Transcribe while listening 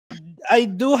I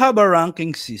do have a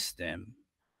ranking system,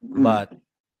 Mm. but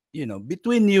you know,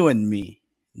 between you and me,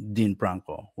 Dean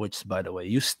Franco, which by the way,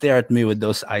 you stare at me with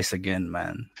those eyes again,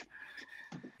 man.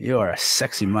 You are a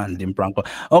sexy man, Dean Franco.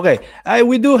 Okay,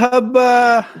 we do have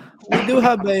a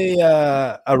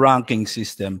ranking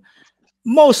system,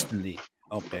 mostly.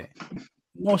 Okay,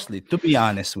 mostly to be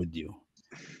honest with you,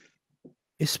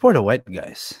 it's for the white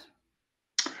guys.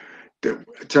 I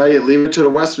tell you, leave it to the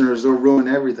Westerners; they'll ruin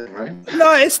everything, right?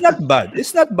 No, it's not bad.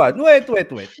 It's not bad. Wait.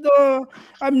 No,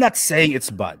 I'm not saying it's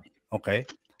bad. Okay,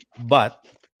 but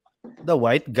the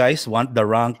white guys want the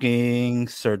ranking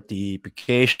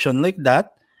certification like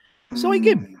that. So I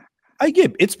give.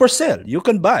 Mm. It's for sale. You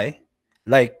can buy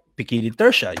like Pikili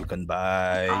Tertia. You can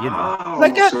buy, you know,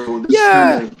 like Oh, so this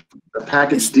yeah, kind of the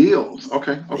package it's, deals.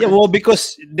 Okay, yeah. okay. Well,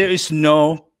 because there is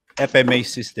no FMA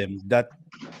system that,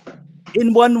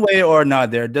 in one way or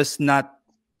another, does not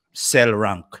sell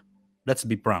rank. Let's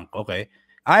be frank, okay?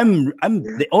 I'm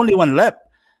Yeah. the only one left,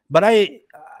 but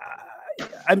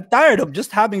I'm tired of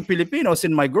just having Filipinos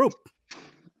in my group.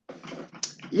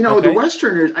 You know, the Okay.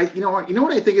 Westerners. You know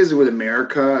what I think is with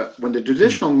America when the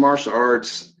traditional martial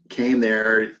arts came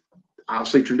there.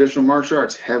 Obviously, traditional martial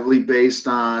arts heavily based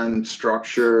on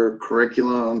structure,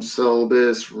 curriculum,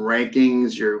 syllabus,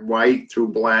 rankings. You're white through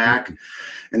black,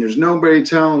 and there's nobody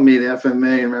telling me the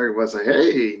FMA in America was like,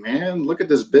 "Hey, man, look at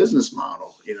this business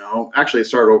model." You know, actually, it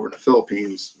started over in the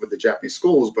Philippines with the Japanese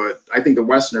schools, but I think the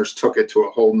Westerners took it to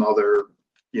a whole nother,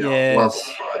 level. Yes.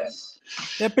 But,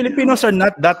 Yeah, Filipinos are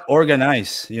not that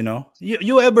organized, you know.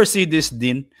 You ever see this,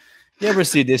 Dean? You ever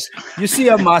see this? You see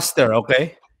a master,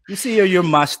 okay? You see your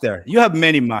master. You have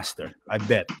many master, I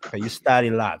bet. Okay, you study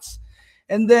lots.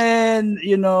 And then,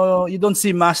 you know, you don't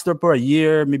see master for a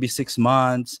year, maybe 6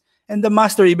 months. And the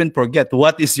master even forget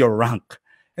what is your rank.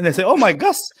 And they say, oh my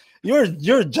gosh,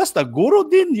 you're just a guru,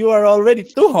 Dean. You are already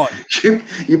tuhon.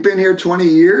 You've been here 20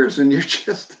 years and you're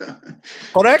just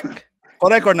Correct?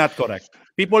 Correct or not correct?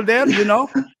 People there, you know?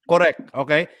 Correct.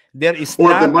 Okay. There is or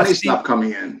if the not money stopped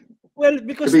coming in. well, Could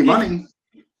because be money.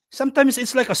 sometimes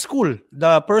it's like a school.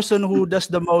 The person who does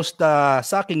the most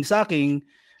sucking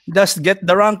does get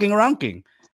the ranking.